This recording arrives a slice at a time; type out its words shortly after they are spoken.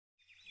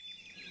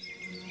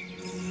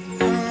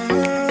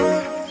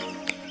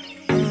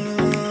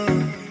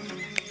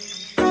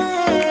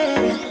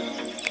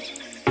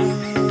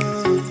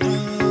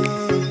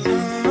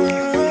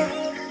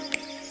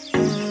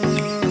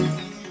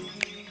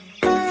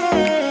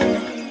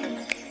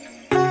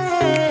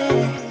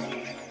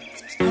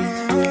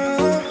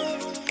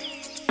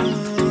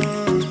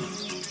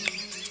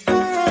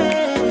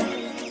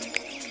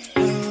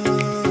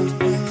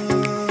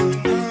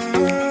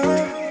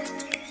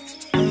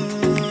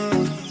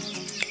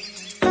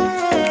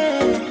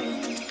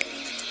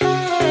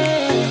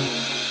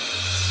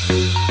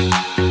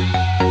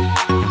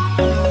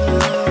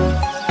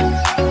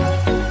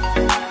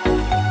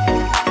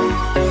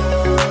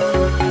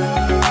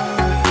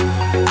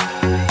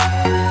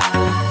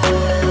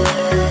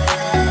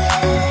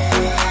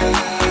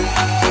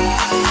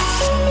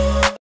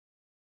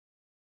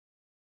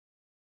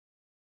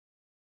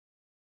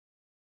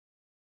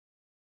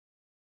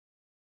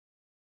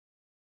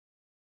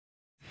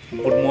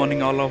Good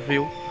morning all of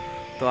you.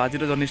 तो आज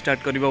journey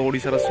start करवा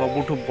ओडिशार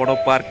सबुठ बड़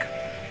पार्क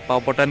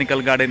बोटानिकल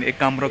गार्डन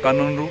एकाम्र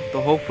कानन रु। तो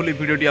होपफुली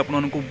वीडियोटी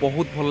आपको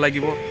बहुत भल लगे।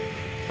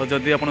 तो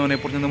जदि आपने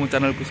पर्यटन मो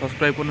चैनल को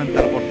सब्सक्राइब करना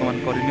बर्तमान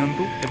कर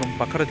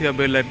पाखर थी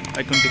बेल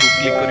आइकन टी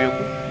क्लिक करने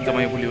को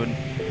जमा भूलनि।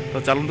 तो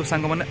चलतु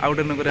सांग मैंने आउट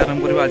नगर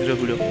आरंभ करवा आज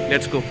वीडियो।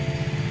 Let's go.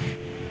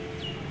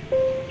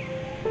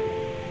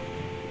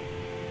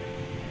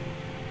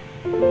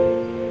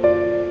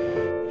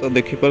 तो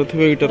देखिपे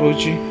यहाँ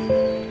रोचे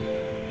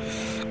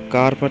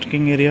car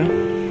parking area,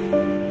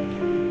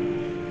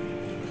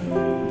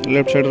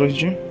 left side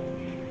रही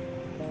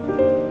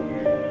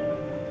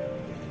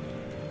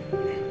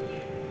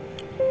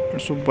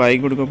सब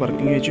बाइक गुड़िक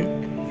पार्किंग है।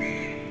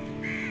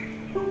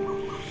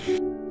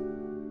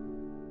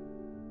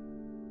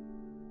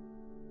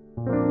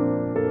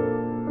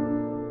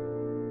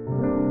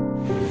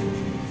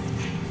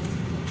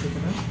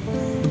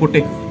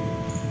 गोटे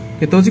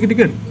केते होची कि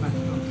टिकट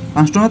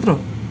 5 टका मात्र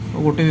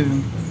गोटे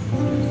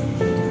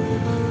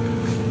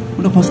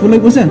गोटे खसबो लगे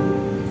पैसा।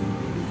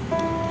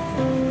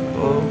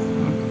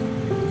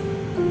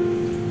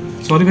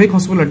 सॉरी भाई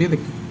खसबो लाटी देख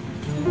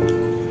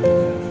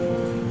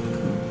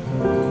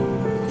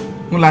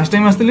मु लास्ट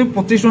टाइम आसली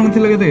 25 टका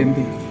थिला केते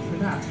एमती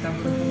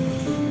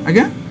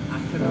आज्ञा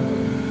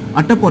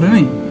 8टा पर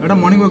नहीं एटा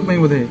मॉर्निंग वॉक पई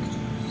बोधे।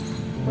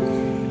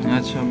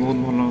 अच्छा बहुत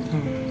भलो था।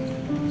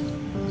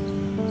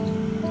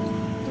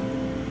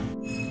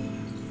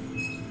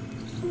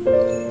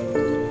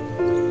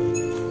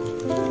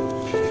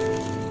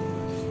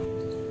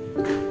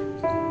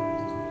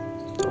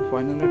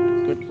 Finally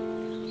ticket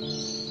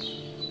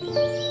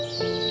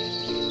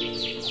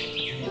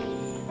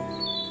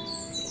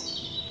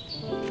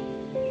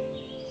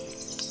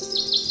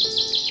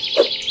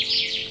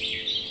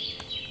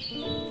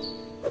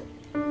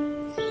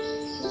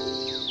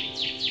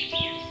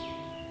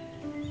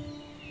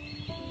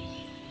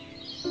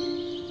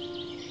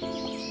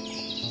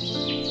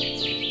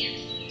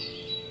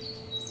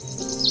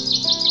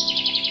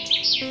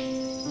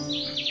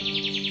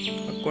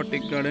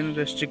aquatic garden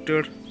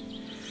restricted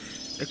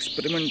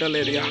experimental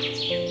area.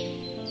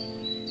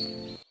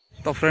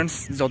 तो फ्रेंड्स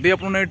जदि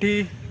आपन एठी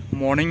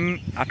मॉर्निंग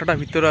 8टा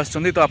भितर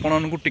आछंती तो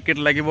आपन टिकेट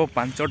लगे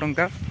 5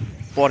 टंका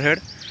पर हेड।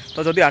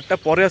 तो जदि 8टा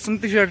पर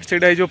आछंती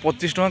सेटा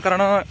 25 टंका,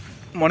 कारण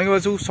मॉर्निंग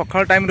वॉक जो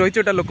सकाळ टाइम रही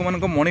है लोक मान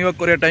मॉर्निंग वॉक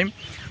करिया टाइम।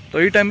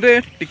 तो ये टाइम रे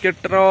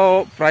टिकेट रो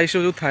प्राइस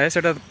जो थाए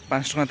सेटा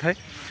 5 टंका थाए।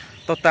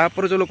 तो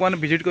तापर जो लोक मान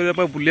विजिट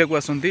करिया बुलिया को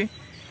आसंती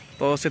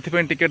तो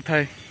सेथिपे टिकेट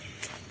थाए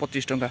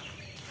 25 टंका।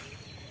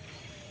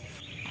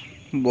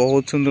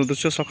 बहुत सुंदर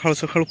दृश्य। सकाल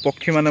सकाल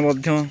पक्षी माने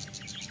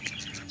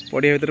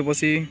पड़िया भीतर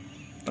बसी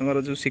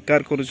जो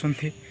शिकार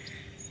करुछंती।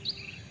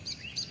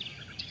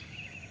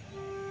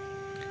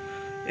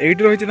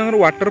 एइट रही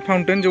वाटर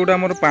फाउंटेन जोटा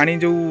आम पानी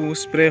जो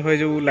स्प्रे हुए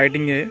जो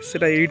लाइटिंग है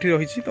सेटा एइट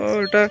रही। तो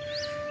यहाँ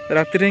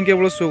राति ही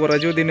केवल शो करा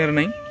दिन में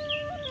नहीं।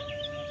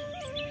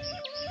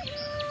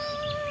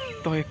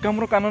 तो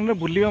एकाम्र कानन रे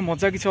बुलिया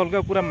मजा किसी अलग,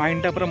 पूरा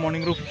माइंडटा पूरा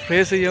मॉर्निंग रू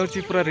फ्रेश हो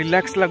जाउची, पूरा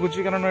रिलैक्स लगुच।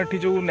 कारण ये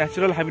जो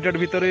नेचुरल हैबिटेट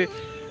भितर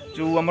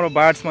जो आम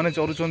बार्ड्स माने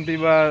चरुचंती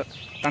बा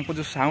तांको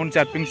जो साउंड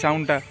चार्पिंग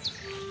साउंडटा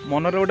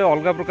मनर गोटे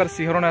अलग प्रकार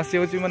सिहरण आसी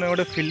होची, माने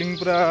गोटे फीलिंग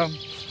पूरा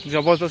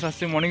जबरदस्त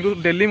आसी। मॉर्निंग रू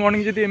डेली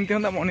मॉर्निंग जदी एमती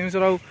होता मॉर्निंग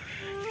सर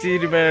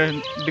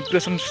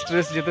डिप्रेशन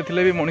स्ट्रेस जिते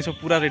थिले भी मनीष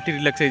पूरा रेटी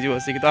रिलैक्स हो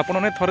बसिक। तो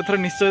आपने थरे थरे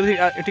निश्चय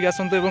एठी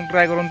आसंतु एवं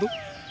ट्राए करंतु।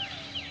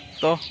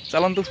 तो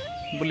चलंतु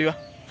बुलिवा।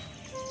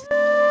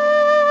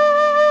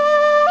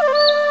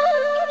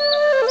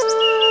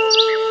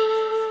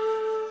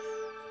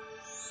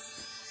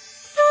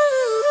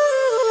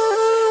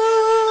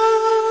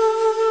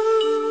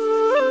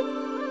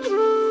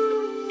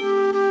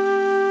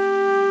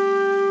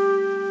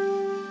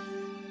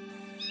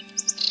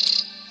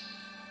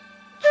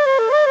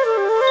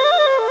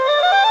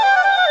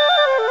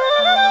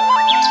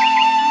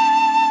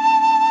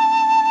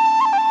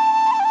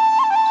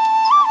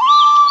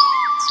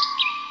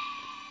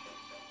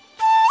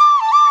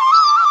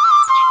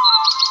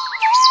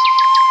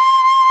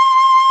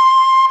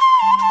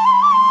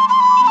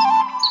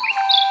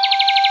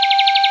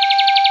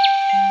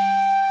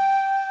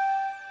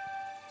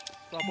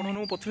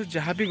 पछरे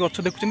जहाँ भी गछ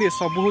देखुं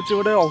सब हूँ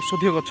गोटे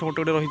औषधीय गछ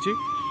गोटे गोटे रही।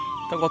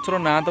 तो गचर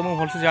ना तो मुझे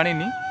भलसे जानी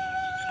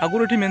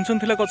आगुरी ये मेंशन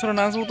थी गचर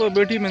ना सब। तो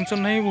ये मेंशन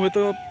नहीं हुए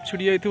तो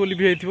छिड़ी जाइए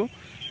लिभि जाइए,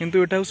 किंतु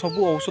यहाँ सब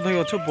औषधीय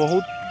गछ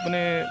बहुत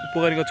माने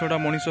उपकारी गछ गुड़ा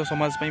मनीष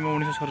समाज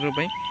मनीष शरीर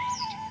पर।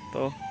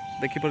 तो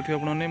देखिपे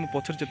आपने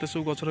पछरे जिते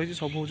सब गछ रही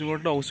सब हूँ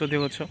गोटे औषधीय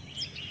गछ।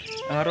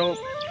 यार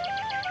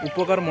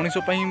उपकार मनीष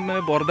मैंने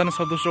वरदान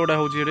सदृश गुड़ा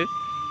हूँ।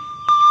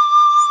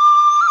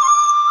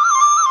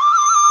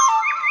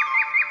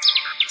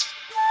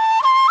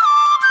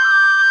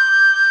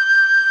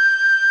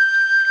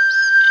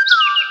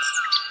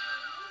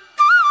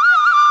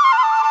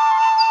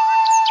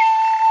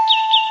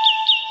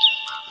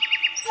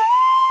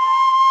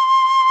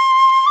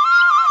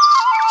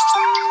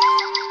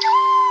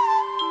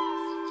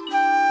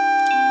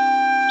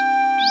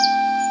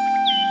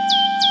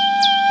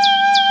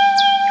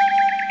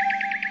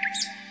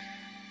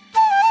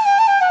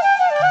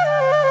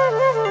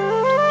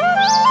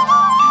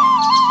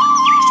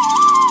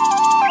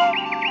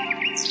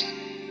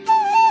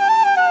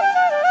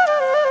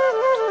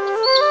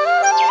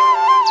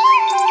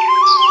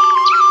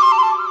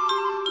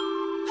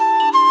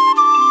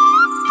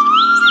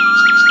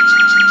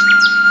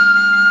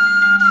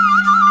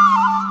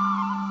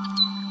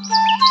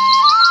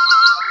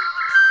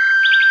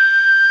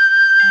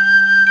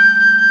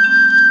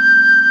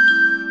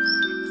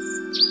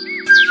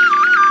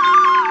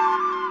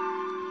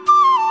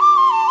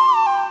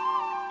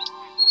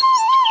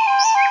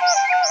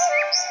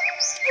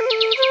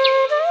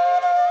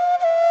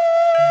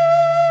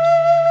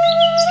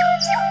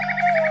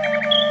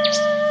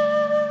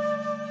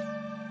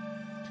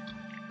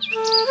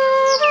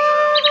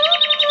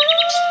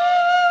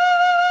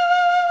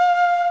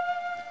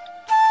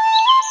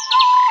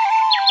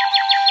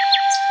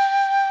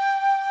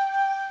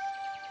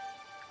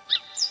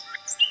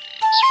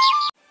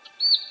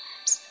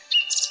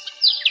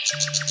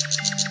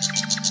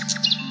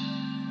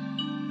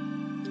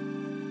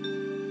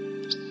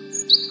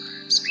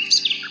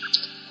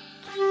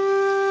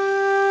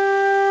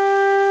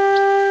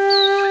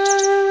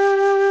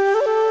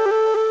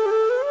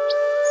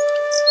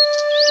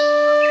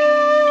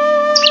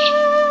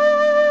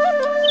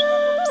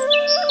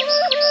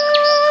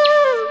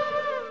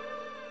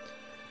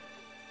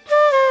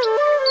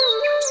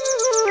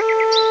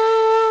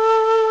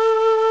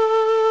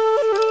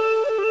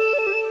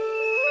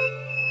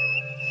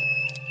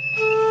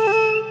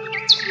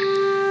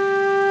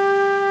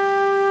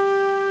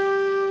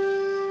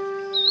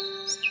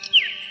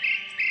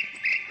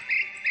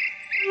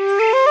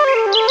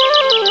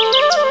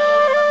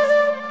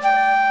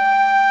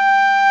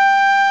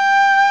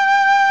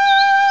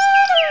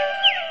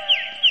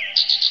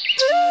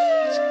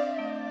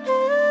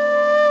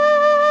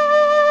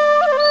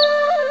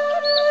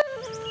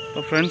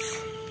 फ्रेंड्स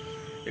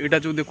यहाँ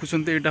जो देखुं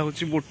यहाँ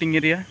हूँ बोटिंग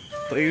एरिया।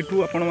 तो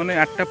यू आपण मैंने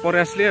 8टा पर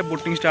आसले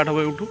बोटिंग स्टार्ट हम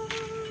यूँ।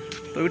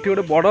 तो ये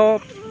गोटे बड़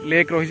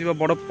लेक रही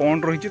बड़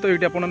पॉन्ड रही। तो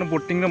ये आपने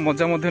बोटिंग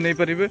मजा नहीं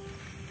पारे।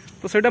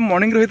 तो सहीटा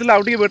मॉर्निंग रही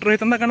आउ टे बेटर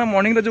होता कारण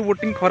मॉर्निंग जो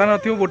बोटिंग खरा न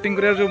बोटिंग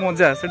कर जो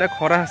मजा से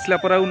खरा आसला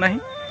पर आउ ना।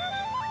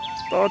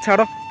 तो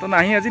छाड़ तो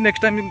ना आज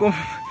नेक्स्ट टाइम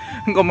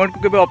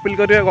गवर्नमेंट को अपील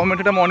करें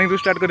गवर्नमेंट मॉर्निंग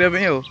स्टार्ट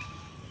करने।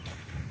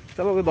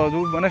 चलो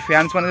जो मैंने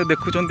फैंस मैंने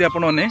देखुं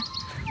आपने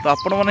तो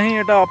आपण मैंने ही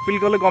यहाँ अपील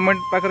कले गवर्नमेंट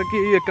पाखे कि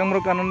एकाम्र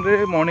कानन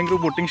रे मॉर्निंग रू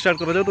बोटिंग स्टार्ट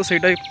कर तो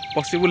सहीटा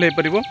पॉसिबल हो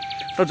पार।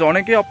 तो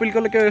जड़े कि अपील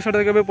कले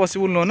के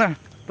पॉसिबल नुह ना।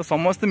 तो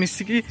समस्ते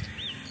मिसिकी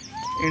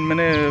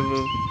मैंने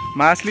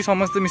मासली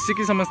समस्ते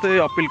मिसिकी समस्ते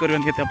अपील करवा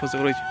के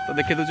आवश्यक रही। तो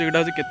देखिए दूसरे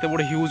यहाँ हूँ केते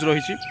बड़े ह्यूज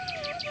रही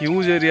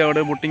ह्यूज एरिया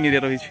गोटे बोटिंग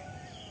एरिया रही।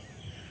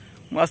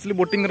 मुझे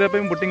बोटिंग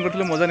करने बोटिंग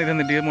करते मजा नहीं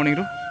था मॉर्निंग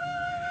रू।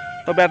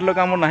 तो बैड लक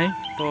आम ना।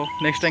 तो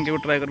नेक्स्ट टाइम के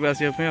ट्राए करेंगे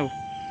आसपा।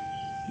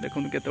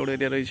 देखो केते बड़े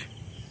एरिया रही।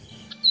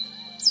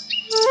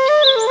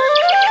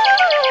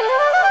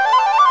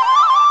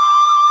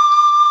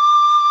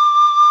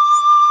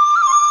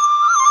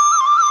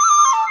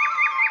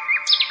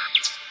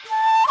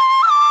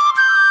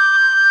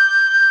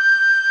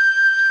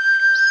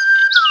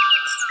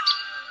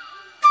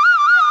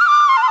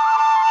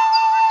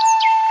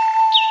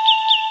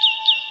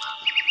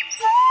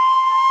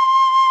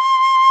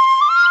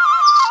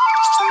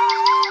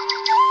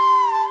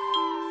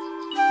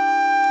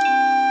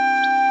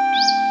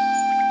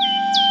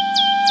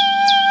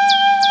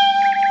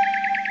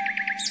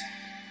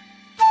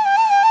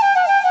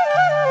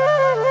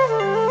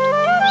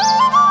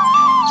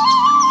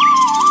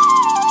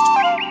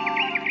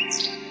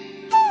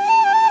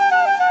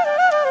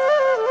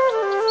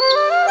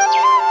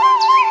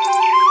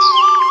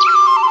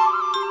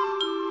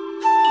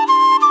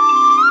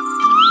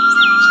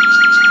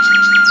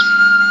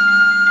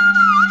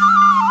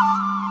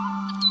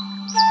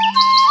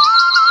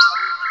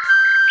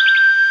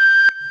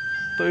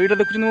 तो यहाँ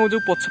देखुं जो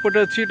पछपटे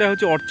अच्छी यहाँ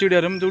हूँ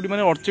अर्चिडियरियम जो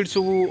मैंने अर्चिड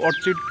सब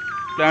अर्चिड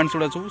प्लांट्स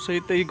गुड़ा सब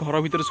सही घर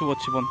भितर सब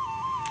अच्छी बंद।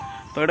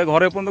 तो यहाँ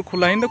घर एपर्त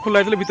खोला ही। तो खोला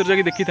होता भर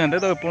जाकि देखी था।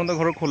 तो एपर्त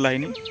घर खोला ही।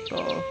 तो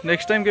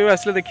नेक्स्ट टाइम के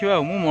आसले देखा।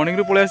 मुझे मॉर्निंग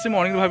रू पलि आसी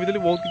मॉर्निंग भाई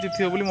बहुत किसी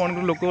थी बोली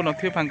मॉर्निंग लोक न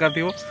फांका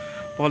थी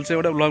भलसे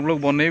गोटे ब्लॉग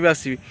ब्लॉग बनई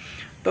आसवि।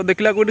 तो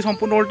देखला गोटे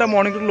संपूर्ण उल्टा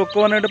मॉर्निंग रू लोक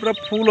मैंने पूरा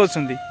फुल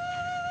अच्छा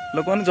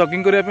लोक मैंने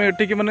जगिंग करने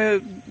एठिक मैंने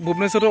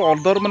भुवनेश्वर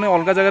अदर मैंने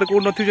अलग जगह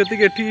कौन नथी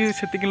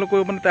से लोक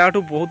मैंने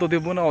ताठू बहुत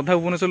अधिक मैंने अधा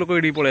भुवनेश्वर लोक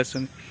ये पलि आस।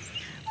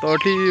 तो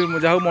ये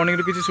जहाँ मॉर्निंग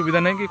रू किसी सुविधा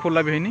नहीं कि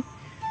खोला भी है।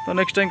 तो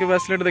नेक्स्ट टाइम के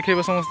आसले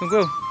देखा समस्त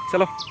को।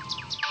 चलो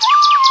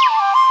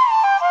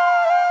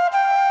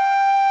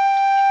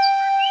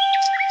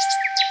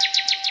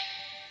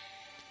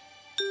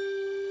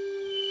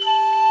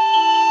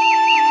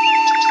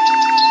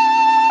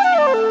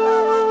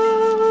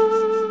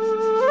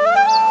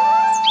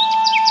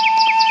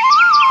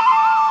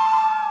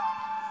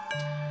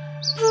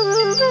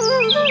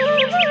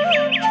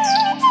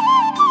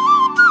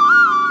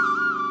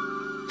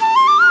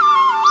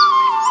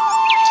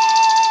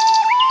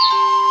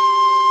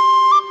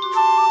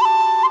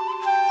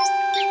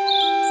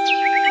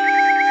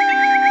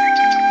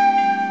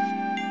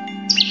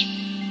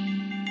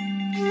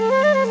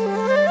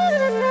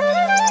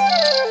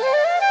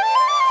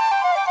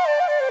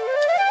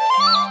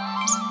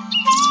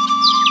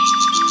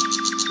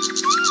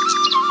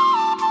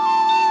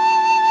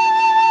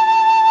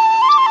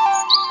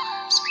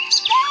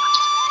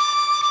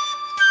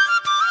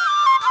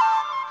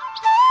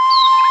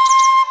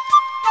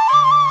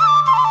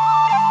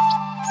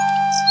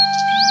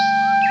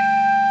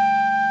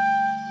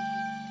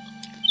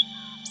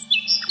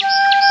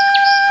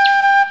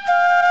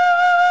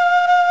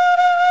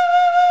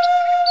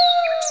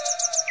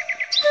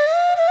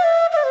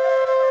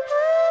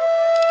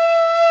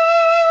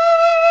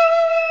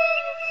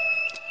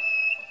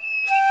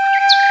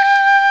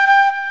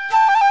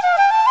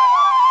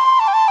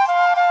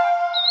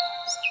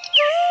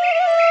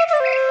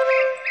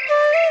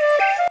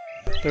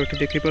तो ये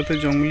देखिए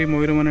जंगली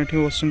मयूर मैंने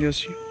बस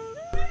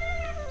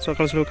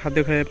सकाल सकाल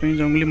खाद्य खायापी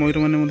जंगली मयूर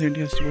मैंने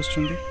बस।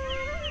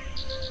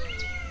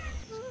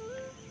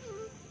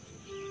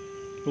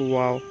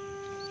 वाओ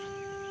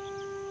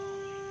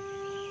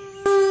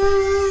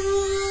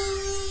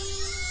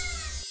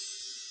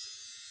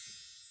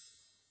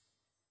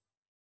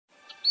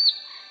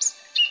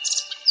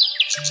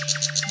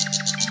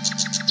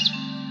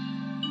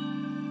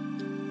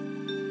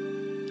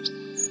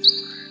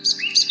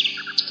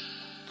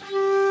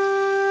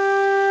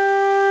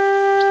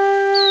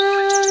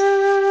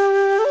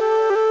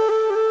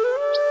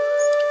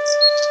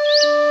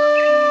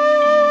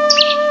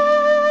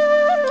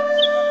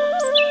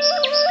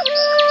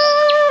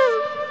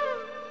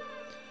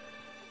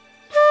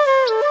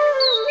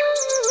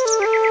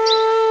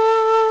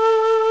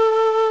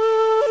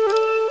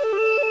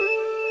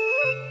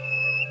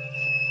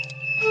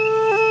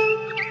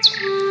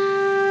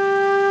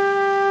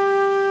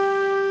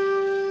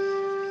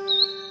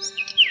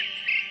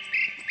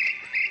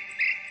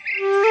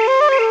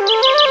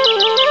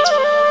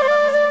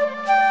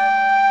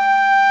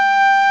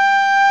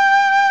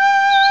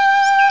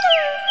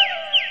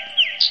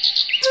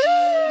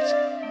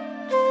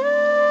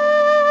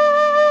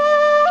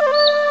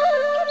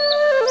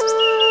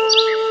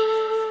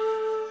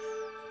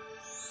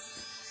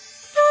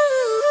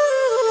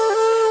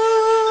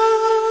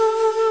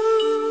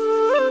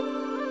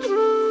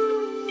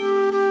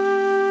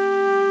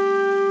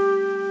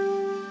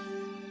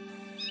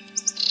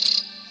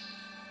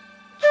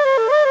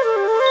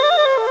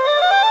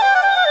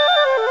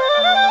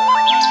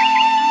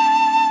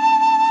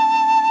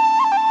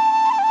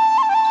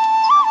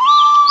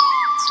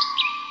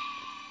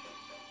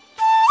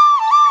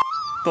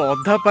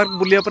अधा पार्क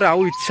बुलिया पर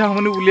आउ इच्छा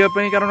होनी बुलिया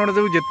कारण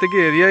जो जितकी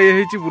एरिया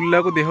ये बुलला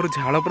को देहर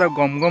झाड़ पूरा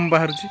गम गम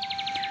बाहर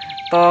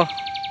तो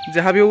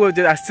जहाँ भी हो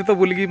आसी तो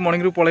बुलिकी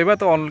मॉर्निंग रू पलैबा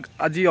तो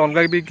आज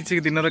अलग भी किसी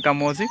दिन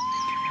काम अच्छी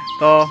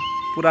तो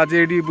पूरा आज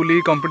ये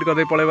बुलिकी कंप्लीट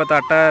करदे पलैबा तो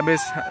 8टा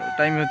बेस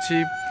टाइम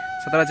अच्छी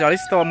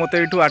 7:40 तो मत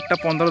ये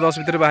 8:15-10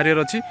 भितर बाहर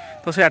अच्छी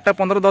तो से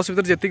 8:15-10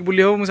 भितर जी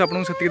बुली हो मुझे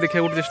आपको से देखा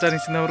गोटे चेष्टा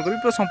निश्चित भाव करी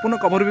तो संपूर्ण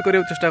कवर भी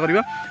करने चेष्टा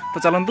करवा तो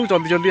चलतु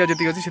जल्दी जल्दी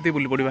जी अच्छी से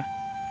बुली पड़ा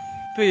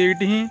तो ये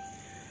ही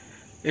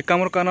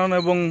एकाम्र कानन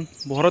एवं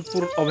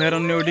भरतपुर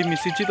अभयारण्य ये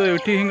मिसी तो ये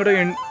ही गोटे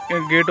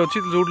गेट अच्छी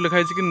जो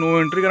लिखाई कि नो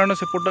एंट्री कारण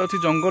सेपटा अच्छी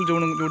जंगल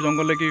जो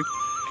जंगल कि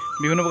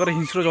विभिन्न प्रकार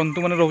हिंस्र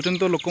जंतु मैंने रोच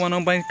तो लोक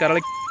मानी काले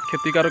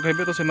क्षतिकारक हे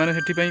तो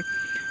से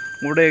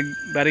गोटे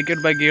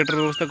ब्यारिकेड बा गेट्र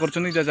व्यवस्था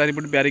कर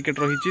चारिपट ब्यारिकेड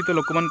रही तो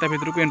लोक मैंने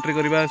भर को एंट्री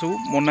करने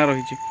सब मना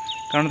रही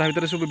कारण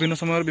ता सब विभिन्न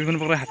समय विभिन्न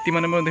प्रकार हाथी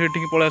मैंने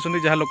पलि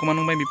आसती जहाँ लोक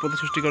विपद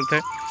सृष्टि करता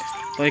है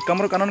तो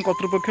एकाम्र कानन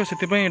कर्तृपक्ष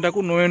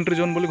से नो एंट्री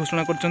जोन बोली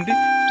घोषणा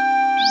कर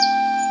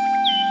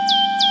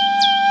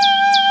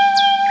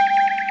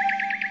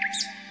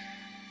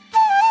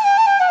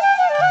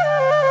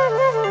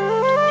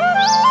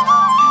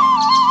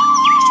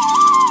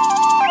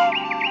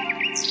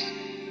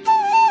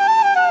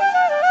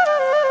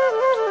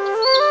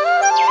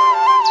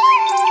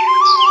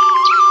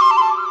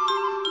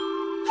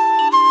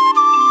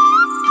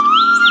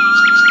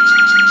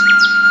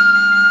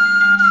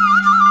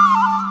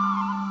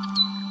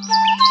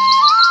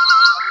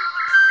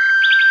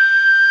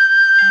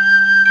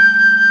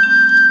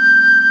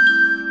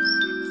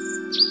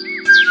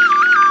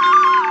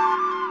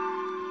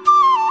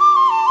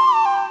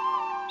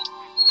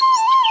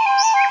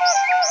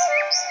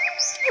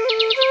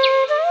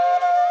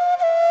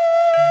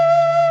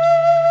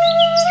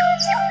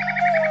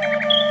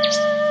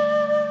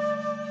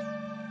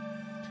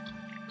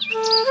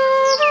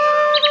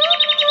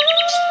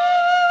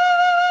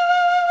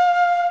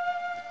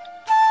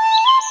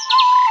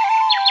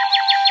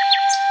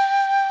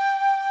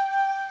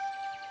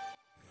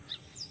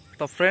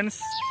तो फ्रेंड्स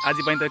आज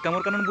तो एकाम्र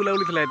कानन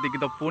बुलाबुली थी ये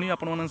तो पुणी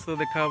आपण सहित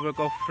देखा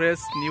एक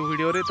फ्रेश न्यू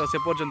वीडियो रे तो से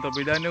पर्यंत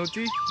विदाय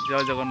नेउची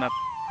जय Jagannath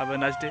have a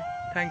nice day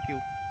thank you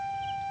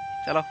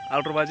चलो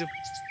आउटर बाजू।